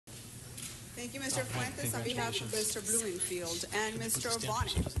Thank you, Mr. Fuentes. On behalf of Mr. Blumenfield and Mr.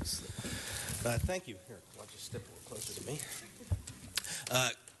 Bonnet. Thank you. Here, I'll just step a little closer to me.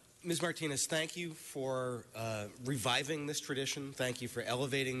 Ms. Martinez, thank you for reviving this tradition. Thank you for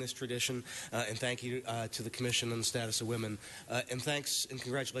elevating this tradition. And thank you to the Commission on the Status of Women. And thanks and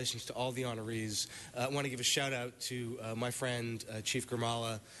congratulations to all the honorees. I want to give a shout out to my friend, Chief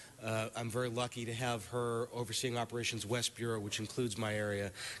Gurmala. I'm very lucky to have her overseeing Operations West Bureau, which includes my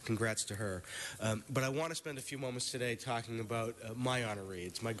area. Congrats to her. But I want to spend a few moments today talking about my honoree.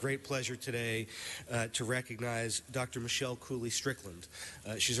 It's my great pleasure today to recognize Dr. Michelle Cooley-Strickland.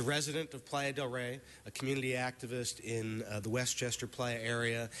 She's a resident of Playa del Rey, a community activist in the Westchester Playa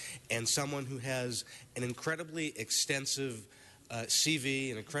area, and someone who has an incredibly extensive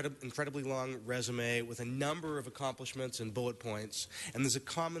CV, an incredibly long resume with a number of accomplishments and bullet points, and there's a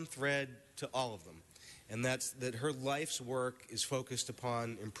common thread to all of them, and that's that her life's work is focused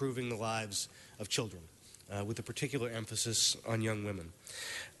upon improving the lives of children, with a particular emphasis on young women.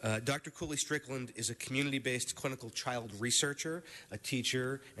 Dr. Cooley-Strickland is a community-based clinical child researcher, a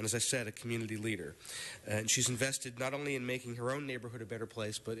teacher, and as I said, a community leader. And she's invested not only in making her own neighborhood a better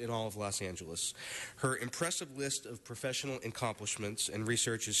place, but in all of Los Angeles. Her impressive list of professional accomplishments and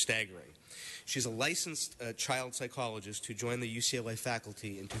research is staggering. She's a licensed child psychologist who joined the UCLA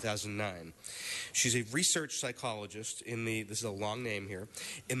faculty in 2009. She's a research psychologist in the, this is a long name here,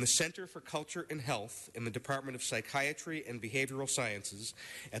 in the Center for Culture and Health in the Department of Psychiatry and Behavioral Sciences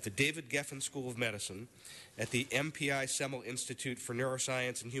at the David Geffen School of Medicine, at the MPI Semel Institute for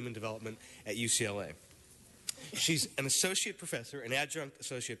Neuroscience and Human Development at UCLA. She's an associate professor, an adjunct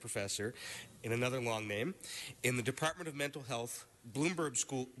associate professor, in another long name, in the Department of Mental Health, Bloomberg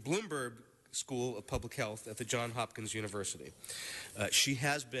School of Public Health at the Johns Hopkins University. She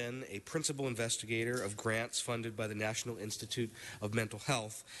has been a principal investigator of grants funded by the National Institute of Mental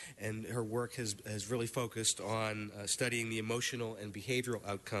Health, and her work has really focused on studying the emotional and behavioral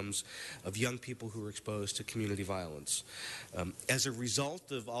outcomes of young people who are exposed to community violence. As a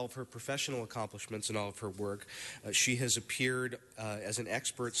result of all of her professional accomplishments and all of her work, she has appeared as an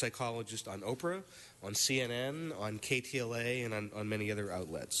expert psychologist on Oprah, on CNN, on KTLA, and on many other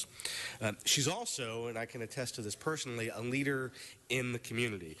outlets. She's also, and I can attest to this personally, a leader in the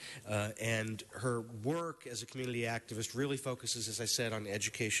community. And her work as a community activist really focuses, as I said, on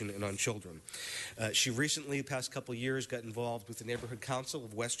education and on children. She recently, the past couple of years, got involved with the Neighborhood Council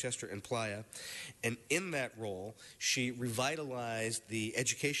of Westchester and Playa. And in that role, she revitalized the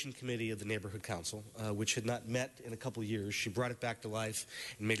Education Committee of the Neighborhood Council, which had not met in a couple of years. She brought it back to life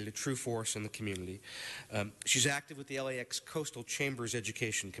and made it a true force in the community. She's active with the LAX Coastal Chambers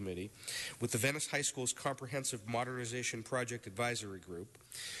Education Committee, with the Venice High School's Comprehensive Modernization Project Advisory Group,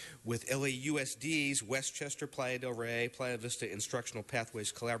 with LAUSD's Westchester, Playa del Rey, Playa Vista Instructional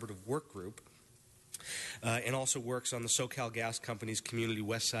Pathways Collaborative Work Group, and also works on the SoCal Gas Company's Community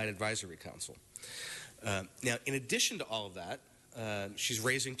Westside Advisory Council. Now, in addition to all of that, she's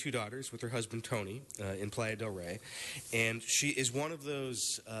raising two daughters with her husband Tony in Playa del Rey, and she is one of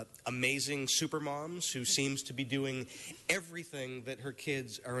those amazing super moms who seems to be doing everything that her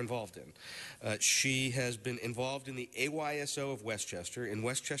kids are involved in. She has been involved in the AYSO of Westchester, in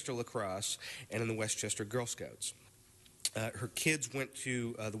Westchester Lacrosse, and in the Westchester Girl Scouts. Her kids went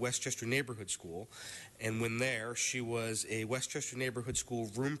to the Westchester Neighborhood School, and when there, she was a Westchester Neighborhood School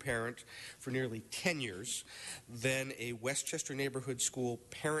room parent for nearly 10 years, then a Westchester Neighborhood School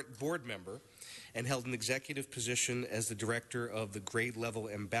parent board member, and held an executive position as the director of the Grade Level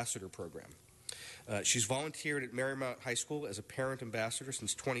Ambassador Program. She's volunteered at Marymount High School as a parent ambassador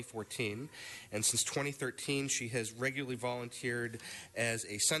since 2014, and since 2013 she has regularly volunteered as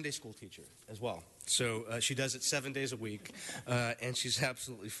a Sunday school teacher as well. So she does it 7 days a week, and she's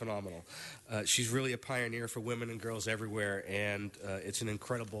absolutely phenomenal. She's really a pioneer for women and girls everywhere, and it's an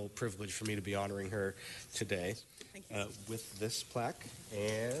incredible privilege for me to be honoring her today with this plaque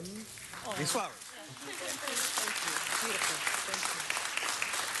and these flowers. Thank you. Beautiful. Thank you.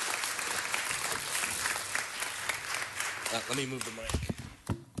 Let me move the mic.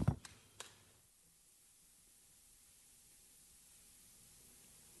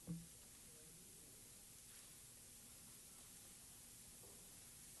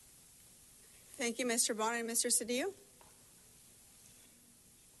 Thank you, Mr. Bonnet and Mr. Cedillo.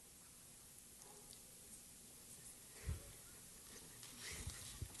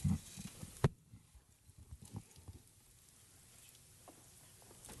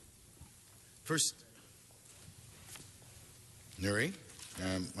 First, Nuri,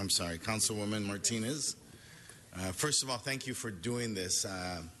 I'm sorry, Councilwoman Martinez. First of all, thank you for doing this.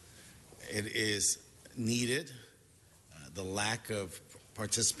 It is needed. The lack of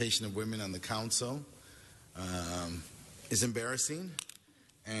participation of women on the council is embarrassing,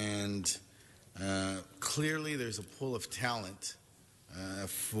 and clearly there's a pool of talent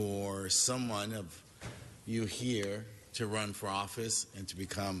for someone of you here to run for office and to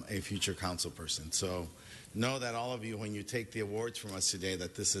become a future council person. So know that all of you, when you take the awards from us today,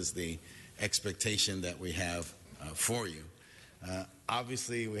 that this is the expectation that we have for you.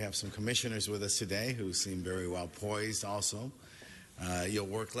 Obviously, we have some commissioners with us today who seem very well poised also. You'll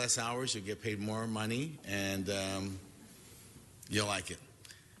work less hours, you'll get paid more money, and you'll like it.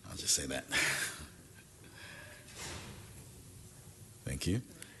 I'll just say that. Thank you.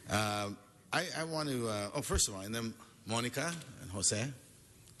 I want to, first of all, and then Monica and Jose,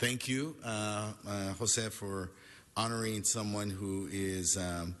 thank you, Jose, for honoring someone who is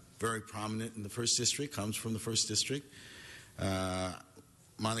very prominent in the 1st District, comes from the 1st District.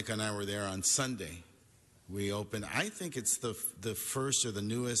 Monica and I were there on Sunday. We opened, I think it's the first or the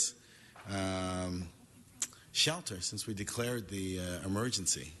newest shelter since we declared the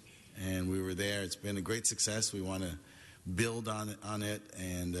emergency. And we were there. It's been a great success. We want to build on it.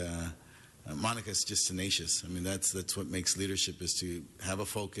 And Monica's just tenacious. I mean, that's what makes leadership, is to have a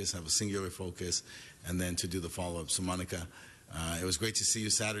focus, have a singular focus, and then to do the follow-up. So Monica, it was great to see you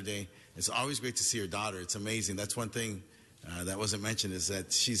Saturday. It's always great to see your daughter. It's amazing. That's one thing that wasn't mentioned, is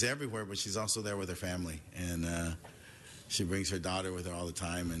that she's everywhere, but she's also there with her family. And she brings her daughter with her all the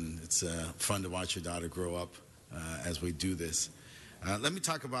time, and it's fun to watch her daughter grow up as we do this. Let me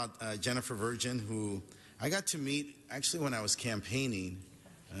talk about Jennifer Virgin, who I got to meet actually when I was campaigning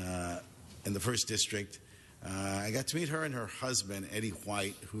in the 1st District. I got to meet her and her husband, Eddie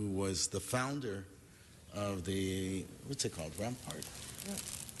White, who was the founder of the, what's it called, Rampart?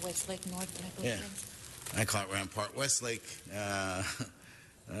 Westlake North, I Yeah, believe. I call it Rampart. Westlake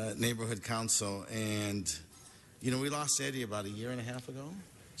Neighborhood Council. And, you know, we lost Eddie about a year and a half ago,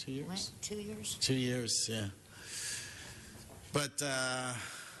 2 years? What, 2 years? 2 years, yeah. But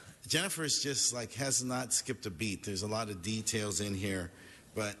Jennifer is just like, has not skipped a beat. There's a lot of details in here.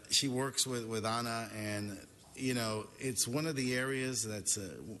 But she works with Ana, and, you know, it's one of the areas that's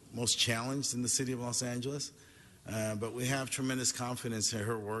most challenged in the city of Los Angeles. But we have tremendous confidence in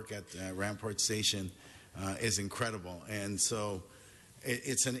her work at Rampart Station is incredible. And so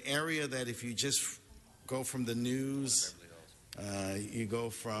it's an area that if you just go from the news, you go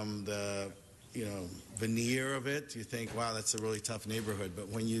from the, you know, veneer of it, you think, wow, that's a really tough neighborhood. But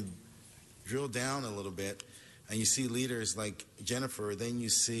when you drill down a little bit and you see leaders like Jennifer, then you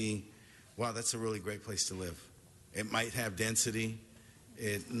see, wow, that's a really great place to live. It might have density.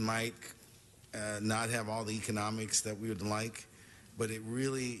 It might not have all the economics that we would like, but it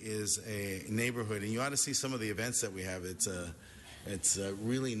really is a neighborhood. And you ought to see some of the events that we have. It's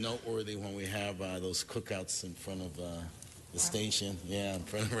really noteworthy when we have those cookouts in front of the station, yeah, in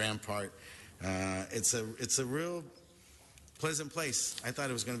front of Rampart. It's a real pleasant place. I thought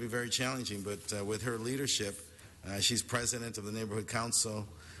it was going to be very challenging, but with her leadership, she's president of the neighborhood council.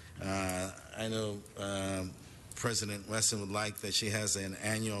 I know President Wesson would like that she has an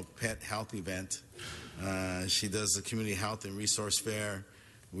annual pet health event. She does the community health and resource fair.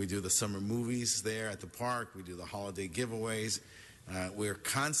 We do the summer movies there at the park. We do the holiday giveaways. We're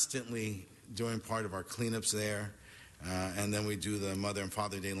constantly doing part of our cleanups there. And then we do the Mother and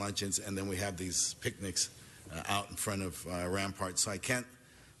Father Day luncheons, and then we have these picnics out in front of Rampart. So I can't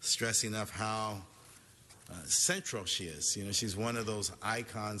stress enough how central she is. You know, she's one of those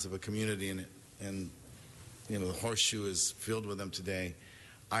icons of a community, and you know, the Horseshoe is filled with them today.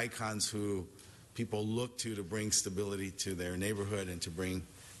 Icons who people look to bring stability to their neighborhood and to bring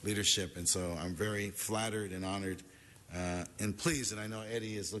leadership. And so I'm very flattered and honored and pleased, and I know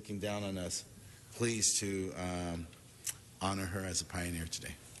Eddie is looking down on us, pleased to honor her as a pioneer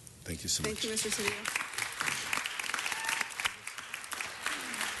today. Thank you so much. Thank you, Mr. Cedillo.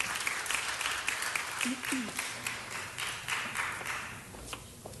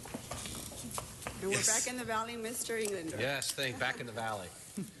 And we're back in the valley, Mr. Englander. Yes, back in the valley.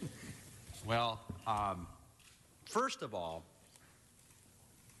 Well, first of all,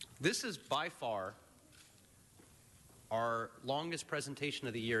 this is by far our longest presentation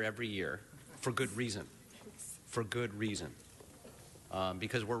of the year every year, for good reason. For good reason.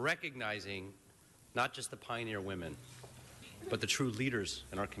 Because we're recognizing not just the pioneer women, but the true leaders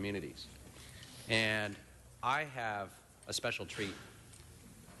in our communities. And I have a special treat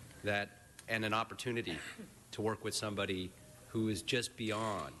and an opportunity to work with somebody who is just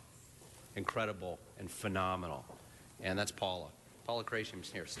beyond incredible and phenomenal. And that's Paula. Paula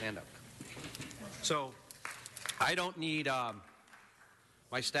Gratiam's here. Stand up. So I don't need,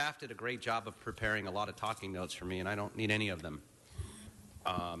 my staff did a great job of preparing a lot of talking notes for me, and I don't need any of them.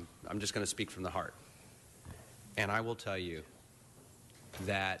 I'm just going to speak from the heart. And I will tell you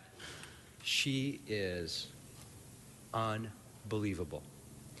that she is unbelievable.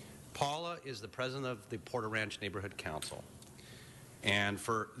 Paula is the president of the Porter Ranch Neighborhood Council. And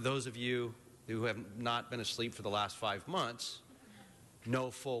for those of you who have not been asleep for the last 5 months,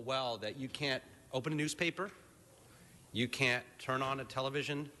 know full well that you can't open a newspaper, you can't turn on a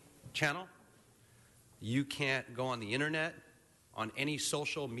television channel, you can't go on the internet, on any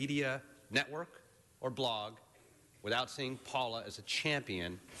social media network or blog without seeing Paula as a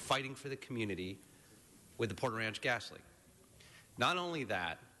champion fighting for the community with the Porter Ranch Gas Leak. Not only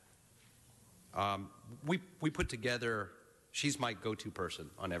that, we put together, she's my go-to person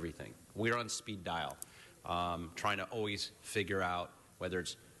on everything. We're on speed dial, trying to always figure out whether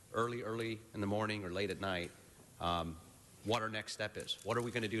it's early in the morning or late at night, what our next step is. What are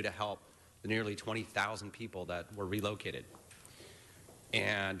we going to do to help the nearly 20,000 people that were relocated?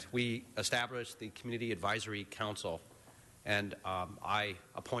 And we established the Community Advisory Council, and I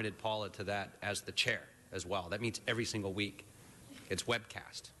appointed Paula to that as the chair as well. That meets every single week. It's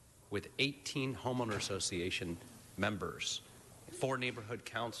webcast with 18 homeowner association members, 4 neighborhood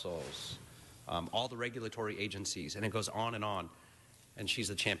councils, all the regulatory agencies, and it goes on. And she's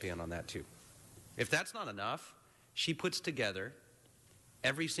a champion on that too. If that's not enough, she puts together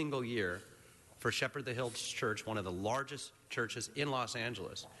every single year for Shepherd the Hills Church, one of the largest churches in Los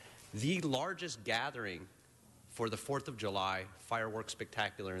Angeles, the largest gathering for the 4th of July fireworks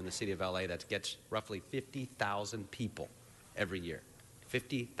spectacular in the city of LA that gets roughly 50,000 people every year.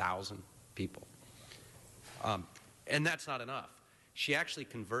 50,000 people. And that's not enough. She actually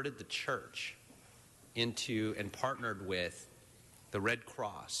converted the church into and partnered with the Red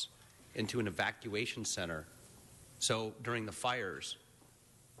Cross into an evacuation center. So during the fires,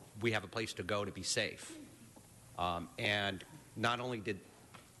 we have a place to go to be safe. And not only did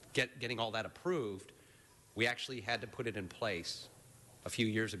getting all that approved, we actually had to put it in place a few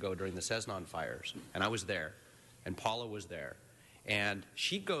years ago during the Cessnon fires. And I was there, and Paula was there. And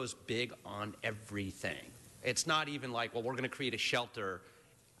she goes big on everything. It's not even like, well, we're going to create a shelter.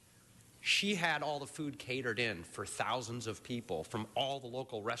 She had all the food catered in for thousands of people from all the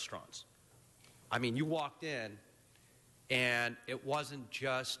local restaurants. I mean, you walked in, and it wasn't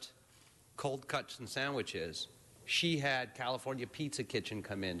just cold cuts and sandwiches. She had California Pizza Kitchen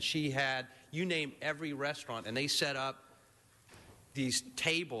come in. She had, you name every restaurant, and they set up these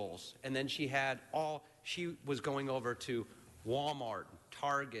tables, and then she was going over to Walmart,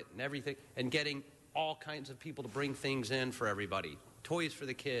 Target, and everything, and getting all kinds of people to bring things in for everybody. Toys for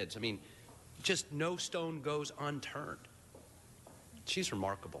the kids. I mean, just no stone goes unturned. She's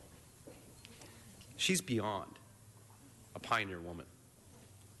remarkable. She's beyond a pioneer woman.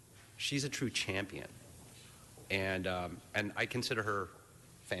 She's a true champion. And I consider her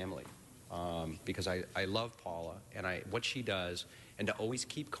family because I love Paula and what she does, and to always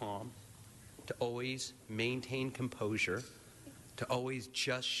keep calm, to always maintain composure, to always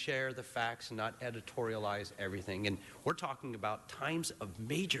just share the facts and not editorialize everything. And we're talking about times of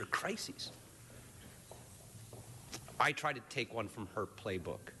major crises. I try to take one from her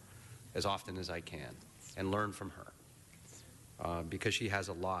playbook as often as I can and learn from her because she has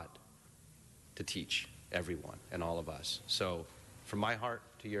a lot to teach everyone and all of us. So from my heart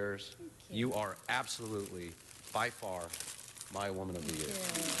to yours, you are absolutely, by far, my woman of the year.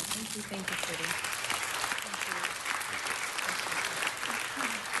 Thank you, City.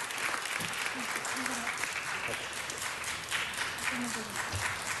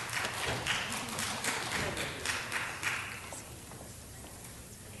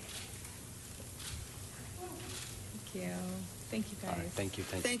 Thank you, guys. Thank you.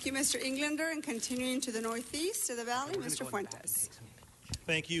 Thank you, Mr. Englander. And continuing to the northeast of the valley, Mr. Fuentes.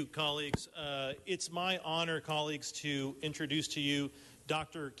 Thank you, colleagues. It's my honor, colleagues, to introduce to you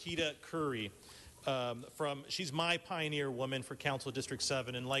Dr. Keta Curry. She's my pioneer woman for Council District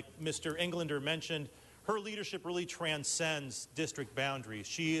 7. And like Mr. Englander mentioned, her leadership really transcends district boundaries.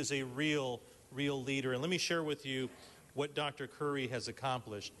 She is a real leader. And let me share with you what Dr. Curry has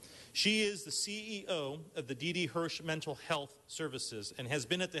accomplished. She is the CEO of the D.D. Hirsch Mental Health Services and has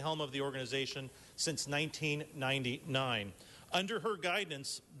been at the helm of the organization since 1999. Under her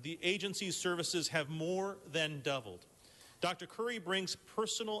guidance, the agency's services have more than doubled. Dr. Curry brings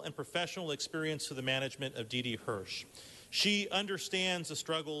personal and professional experience to the management of D.D. Hirsch. She understands the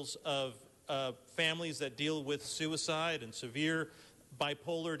struggles of families that deal with suicide and severe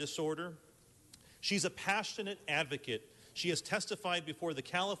bipolar disorder. She's a passionate advocate. She has testified before the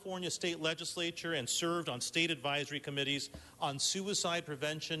California State Legislature and served on state advisory committees on suicide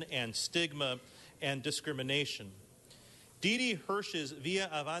prevention and stigma and discrimination. Didi Hirsch's Via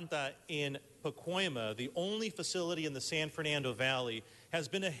Avanta in Pacoima, the only facility in the San Fernando Valley, has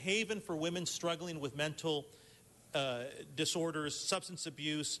been a haven for women struggling with mental disorders, substance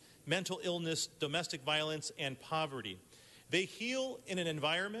abuse, mental illness, domestic violence, and poverty. They heal in an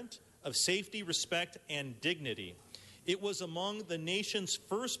environment of safety, respect, and dignity. It was among the nation's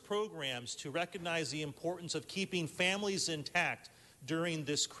first programs to recognize the importance of keeping families intact during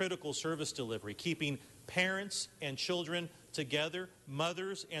this critical service delivery, keeping parents and children together,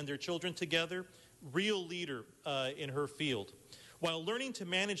 mothers and their children together, real leader in her field. While learning to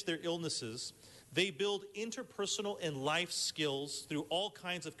manage their illnesses, they build interpersonal and life skills through all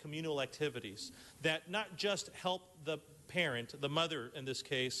kinds of communal activities that not just help the parent, the mother in this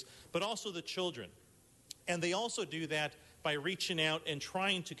case, but also the children. And they also do that by reaching out and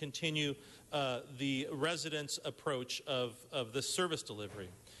trying to continue the residents' approach of the service delivery.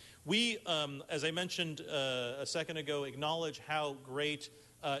 We, as I mentioned a second ago, acknowledge how great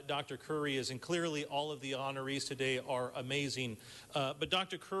Dr. Curry is, and clearly all of the honorees today are amazing. But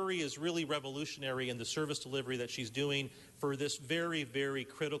Dr. Curry is really revolutionary in the service delivery that she's doing for this very, very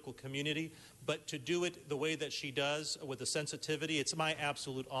critical community. But to do it the way that she does, with the sensitivity, it's my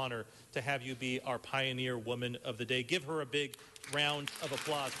absolute honor to have you be our Pioneer Woman of the Day. Give her a big round of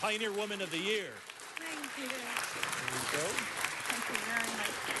applause. Pioneer Woman of the Year. Thank you. There you go. Thank you very much.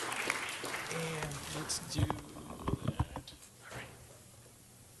 And let's do that. All right.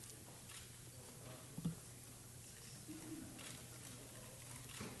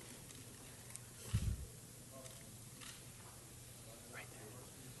 Right there.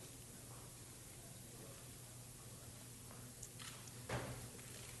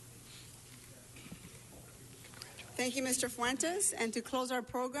 Thank you, Mr. Fuentes. And to close our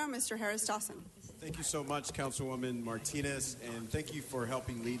program, Mr. Harris Dawson. Thank you so much, Councilwoman Martinez, and thank you for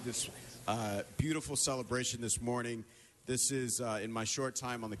helping lead this beautiful celebration this morning. This is, in my short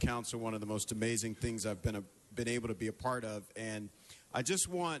time on the council, one of the most amazing things I've been able to be a part of. And I just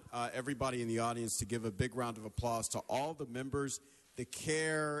want everybody in the audience to give a big round of applause to all the members. The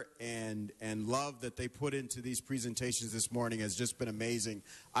care and love that they put into these presentations this morning has just been amazing.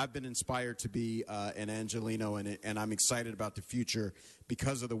 I've been inspired to be an Angelino, and I'm excited about the future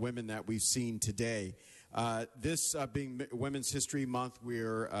because of the women that we've seen today. This being Women's History Month,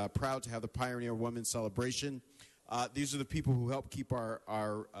 we're proud to have the Pioneer Women Celebration. These are the people who help keep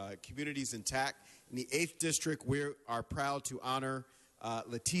our communities intact. In the 8th District, we are proud to honor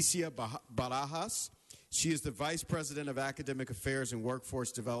Leticia Barajas. She is the Vice President of Academic Affairs and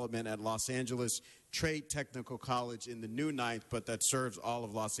Workforce Development at Los Angeles Trade Technical College in the new 9th, but that serves all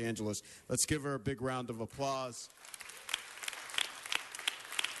of Los Angeles. Let's give her a big round of applause.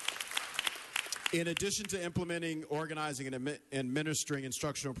 In addition to implementing, organizing, and administering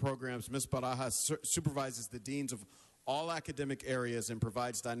instructional programs, Ms. Barajas supervises the deans of all academic areas and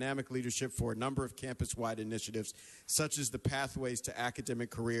provides dynamic leadership for a number of campus-wide initiatives, such as the Pathways to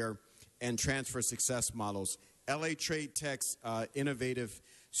Academic Career and Transfer Success Models, LA Trade Tech's innovative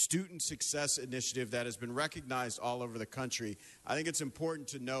student success initiative that has been recognized all over the country. I think it's important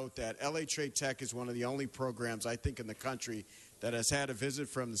to note that LA Trade Tech is one of the only programs, I think, in the country that has had a visit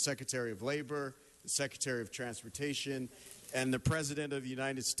from the Secretary of Labor, the Secretary of Transportation, and the President of the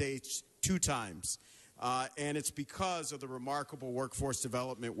United States 2 times. And it's because of the remarkable workforce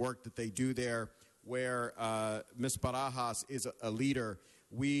development work that they do there, where Ms. Barajas is a leader.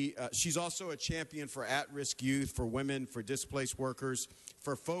 She's also a champion for at-risk youth, for women, for displaced workers,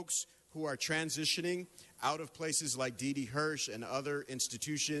 for folks who are transitioning out of places like Didi Hirsch and other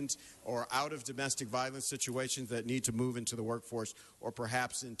institutions, or out of domestic violence situations that need to move into the workforce or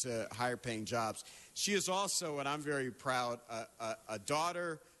perhaps into higher paying jobs. She is also, and I'm very proud, a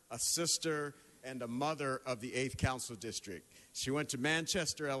daughter, a sister, and a mother of the 8th Council District. She went to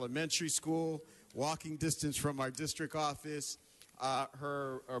Manchester Elementary School, walking distance from our district office.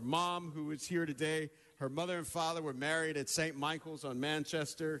 Her mom, who is here today, her mother and father were married at St. Michael's on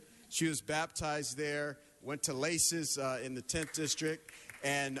Manchester. She was baptized there, went to Laces in the 10th District,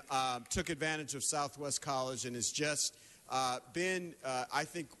 and took advantage of Southwest College, and has just been, I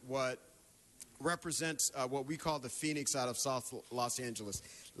think, what represents what we call the Phoenix out of South Los Angeles.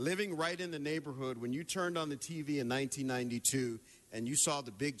 Living right in the neighborhood, when you turned on the TV in 1992 and you saw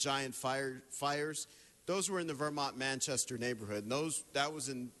the big giant fires, those were in the Vermont Manchester neighborhood. And that was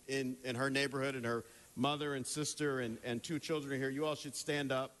in her neighborhood, and her mother and sister and 2 children are here. You all should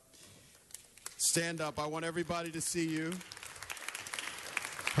stand up. Stand up. I want everybody to see you.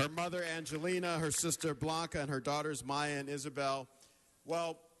 Her mother, Angelina, her sister, Blanca, and her daughters, Maya and Isabel.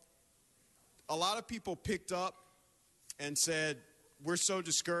 Well, a lot of people picked up and said, we're so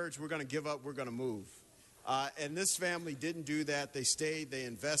discouraged, we're going to give up, we're going to move. And this family didn't do that. They stayed, they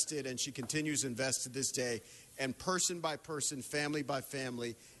invested, and she continues to invest to this day. And person by person, family by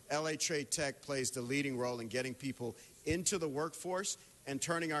family, LA Trade Tech plays the leading role in getting people into the workforce and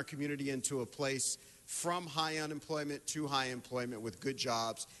turning our community into a place from high unemployment to high employment with good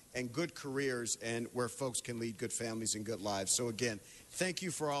jobs and good careers, and where folks can lead good families and good lives. So again, thank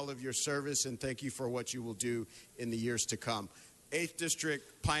you for all of your service, and thank you for what you will do in the years to come. 8th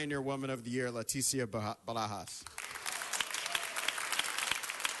District Pioneer Woman of the Year, Leticia Barajas.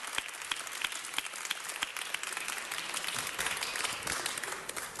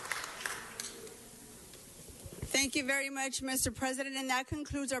 Thank you very much, Mr. President. And that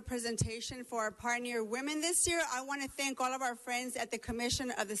concludes our presentation for our Pioneer Women this year. I want to thank all of our friends at the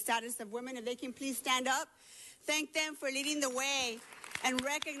Commission of the Status of Women. If they can please stand up. Thank them for leading the way and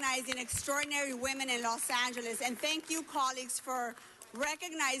recognizing extraordinary women in Los Angeles. And thank you, colleagues, for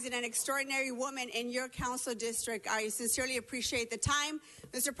recognizing an extraordinary woman in your council district. I sincerely appreciate the time.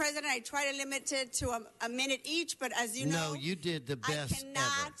 Mr. President, I try to limit it to a minute each, but as you know, no, you did the best I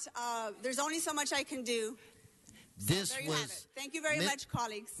cannot, there's only so much I can do. This there you have it. Thank you very much,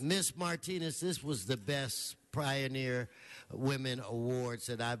 colleagues. Ms. Martinez, this was the best Pioneer Women Awards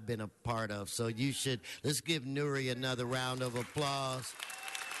that I've been a part of. So let's give Nuri another round of applause.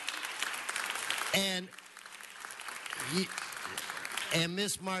 And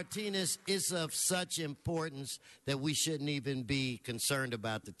Ms. Martinez, is of such importance that we shouldn't even be concerned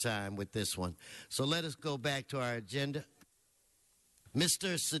about the time with this one. So let us go back to our agenda.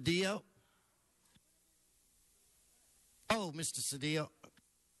 Mr. Cedillo. Oh, Mr. Cedillo.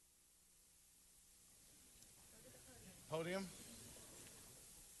 Podium.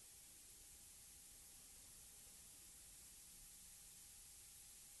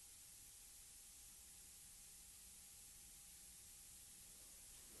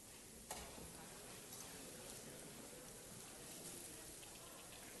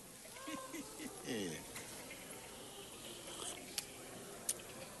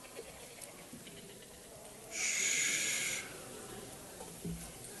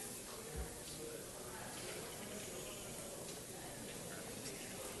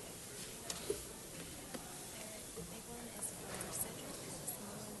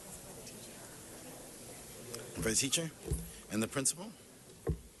 For the teacher and the principal?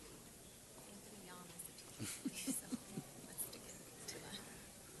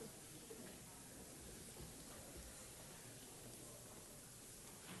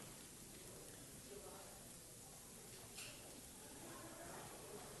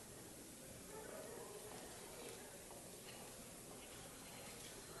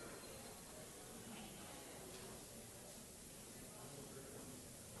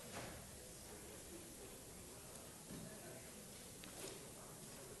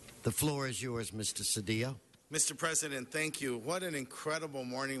 The floor is yours, Mr. Cedillo. Mr. President, thank you. What an incredible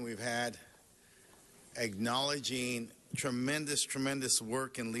morning we've had, acknowledging tremendous, tremendous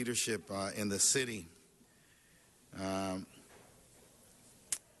work and leadership in the city.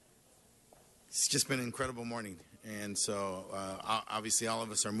 It's just been an incredible morning, and so obviously all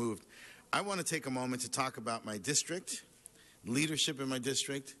of us are moved. I want to take a moment to talk about my district, leadership in my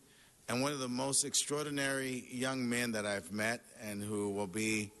district, and one of the most extraordinary young men that I've met and who will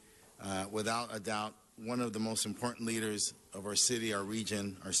be, without a doubt, one of the most important leaders of our city, our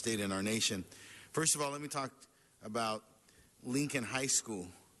region, our state, and our nation. First of all, let me talk about Lincoln High School.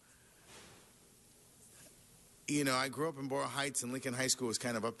 You know, I grew up in Boyle Heights, and Lincoln High School was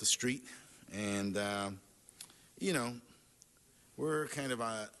kind of up the street. And, you know, we're kind of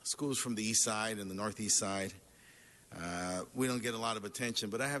schools from the east side and the northeast side. We don't get a lot of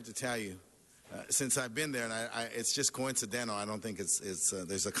attention, but I have to tell you, since I've been there, and it's just coincidental, I don't think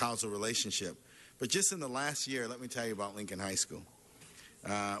there's a causal relationship. But just in the last year, let me tell you about Lincoln High School.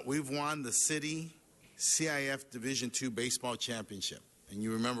 We've won the city CIF Division II baseball championship. And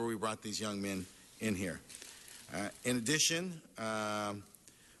you remember we brought these young men in here. In addition,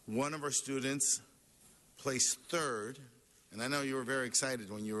 one of our students placed third, and I know you were very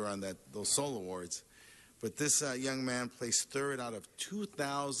excited when you were on those Soul Awards, but this young man placed third out of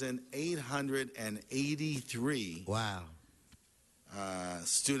 2,883 wow.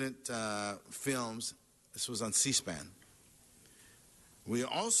 Student films. This was on C-SPAN. We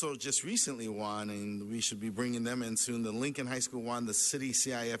also just recently won, and we should be bringing them in soon, the Lincoln High School won the City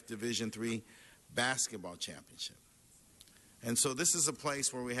CIF Division III basketball championship. And so this is a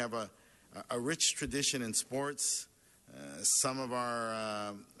place where we have a rich tradition in sports. Some of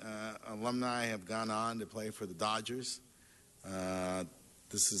our alumni have gone on to play for the Dodgers.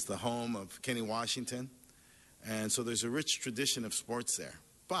 This is the home of Kenny Washington. And so there's a rich tradition of sports there.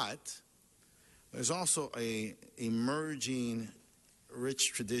 But there's also a emerging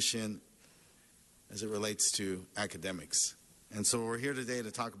rich tradition as it relates to academics. And so we're here today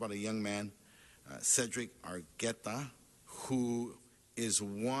to talk about a young man, Cedric Argueta, who is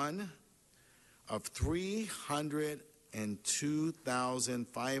one of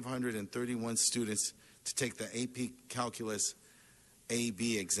 302,531 students to take the AP Calculus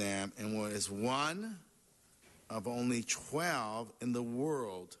AB exam, and was one of only 12 in the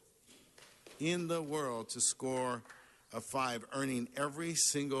world to score a 5, earning every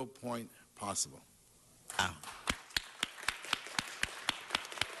single point possible. Wow.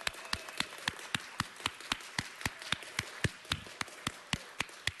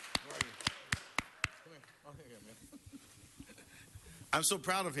 I'm so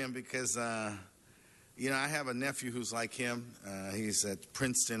proud of him because, you know, I have a nephew who's like him. He's at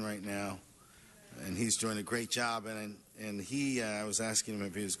Princeton right now, and he's doing a great job. And I was asking him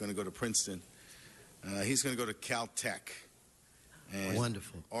if he was going to go to Princeton. He's going to go to Caltech. And,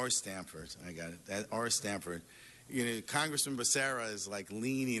 Wonderful. Or Stanford. I got it. Or Stanford. You know, Congressman Becerra is like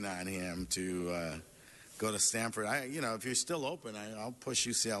leaning on him to go to Stanford. You know, if you're still open, I'll push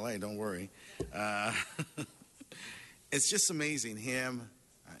UCLA. Don't worry. It's just amazing. Him,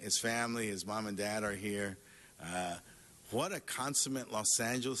 his family, his mom and dad are here. What a consummate Los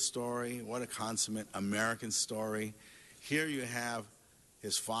Angeles story. What a consummate American story. Here you have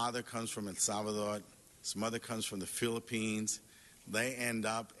his father comes from El Salvador. His mother comes from the Philippines. They end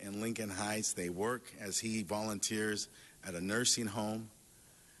up in Lincoln Heights. They work as he volunteers at a nursing home.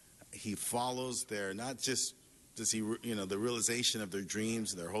 He follows their, not just does he, you know, the realization of their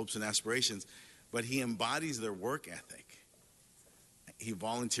dreams, their hopes and aspirations, but he embodies their work ethic. He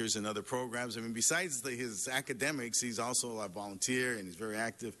volunteers in other programs. I mean, besides his academics, he's also a volunteer, and he's very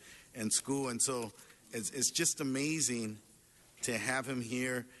active in school. And so it's just amazing to have him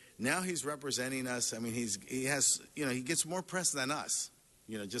here. Now he's representing us. I mean, he has, you know, he gets more press than us,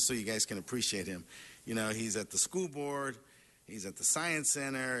 you know, just so you guys can appreciate him. You know, he's at the school board. He's at the Science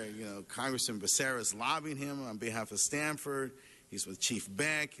Center. You know, Congressman Becerra is lobbying him on behalf of Stanford. He's with Chief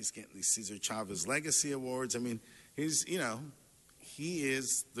Beck. He's getting the Cesar Chavez Legacy Awards. I mean, he's, you know, he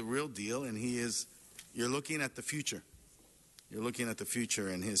is the real deal, and he is, you're looking at the future. You're looking at the future,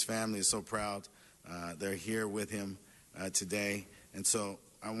 and his family is so proud. They're here with him today. And so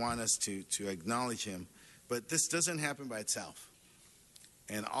I want us to acknowledge him. But this doesn't happen by itself.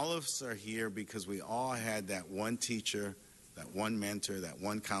 And all of us are here because we all had that one teacher, that one mentor, that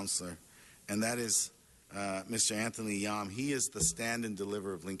one counselor, and that is Mr. Anthony Yam. He is the stand and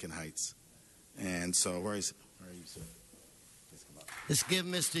deliver of Lincoln Heights. And so where are you, sir? Please come up. Let's give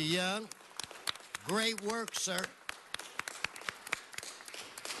Mr. Young. Great work, sir.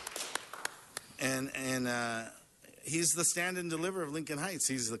 And he's the stand and deliver of Lincoln Heights.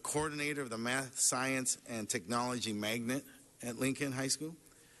 He's the coordinator of the Math, Science, and Technology Magnet at Lincoln High School.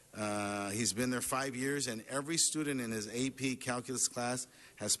 He's been there 5 years, and every student in his AP Calculus class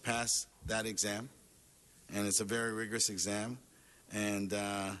has passed that exam. And it's a very rigorous exam. And,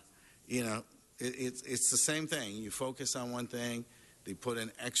 you know, it's the same thing. You focus on one thing. They put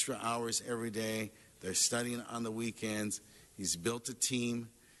in extra hours every day. They're studying on the weekends. He's built a team.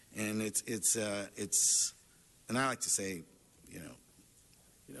 And it's and I like to say, you know,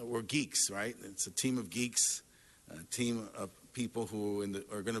 we're geeks, right? It's a team of geeks, a team of people who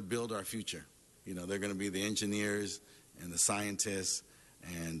are going to build our future. You know, they're going to be the engineers and the scientists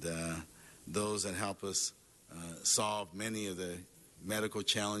and those that help us solve many of the medical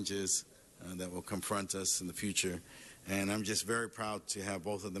challenges that will confront us in the future. And I'm just very proud to have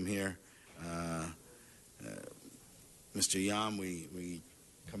both of them here. Mr. Yam, we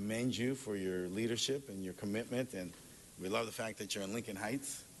commend you for your leadership and your commitment, and we love the fact that you're in Lincoln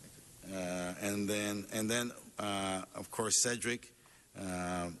Heights. And then, of course, Cedric,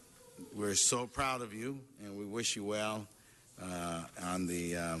 we're so proud of you, and we wish you well on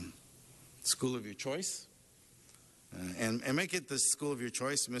the school of your choice. And make it the school of your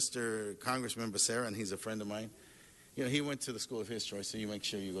choice. Mr. Congressman Becerra, and he's a friend of mine, you know, he went to the school of his choice, so you make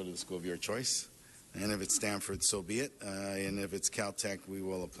sure you go to the school of your choice. And if it's Stanford, so be it. And if it's Caltech, we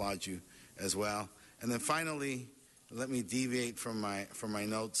will applaud you as well. And then finally, let me deviate from my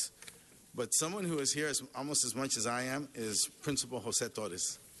notes. But someone who is here almost as much as I am is Principal Jose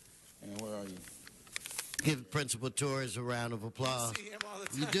Torres. And where are you? Give Principal Torres a round of applause. I see him all the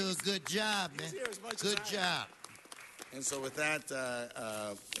time. You do a good job, man. He's here as much as Good I am. job. And so with that,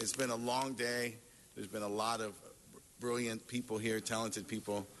 it's been a long day. There's been a lot of brilliant people here, talented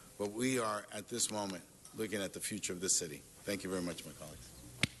people. But we are, at this moment, looking at the future of this city. Thank you very much, my colleagues.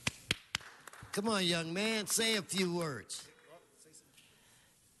 Come on, young man. Say a few words.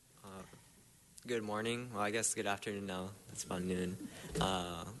 Good morning. Well, I guess good afternoon now. It's about noon.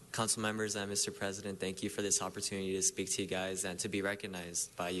 Council members and Mr. President, thank you for this opportunity to speak to you guys and to be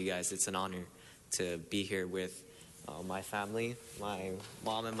recognized by you guys. It's an honor to be here with my family, my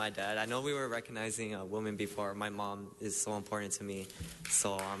mom and my dad. I know we were recognizing women before. My mom is so important to me,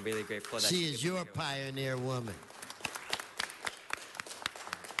 so I'm really grateful that she is your pioneer woman.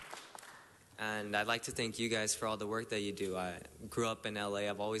 And I'd like to thank you guys for all the work that you do. I grew up in LA.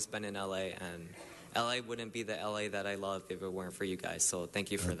 I've always been in LA, and LA wouldn't be the LA that I love if it weren't for you guys. So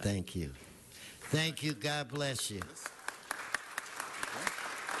thank you for that. Thank you. Thank you. God bless you.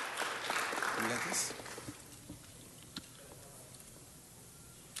 You got this?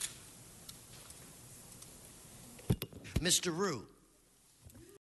 Mr. Rue.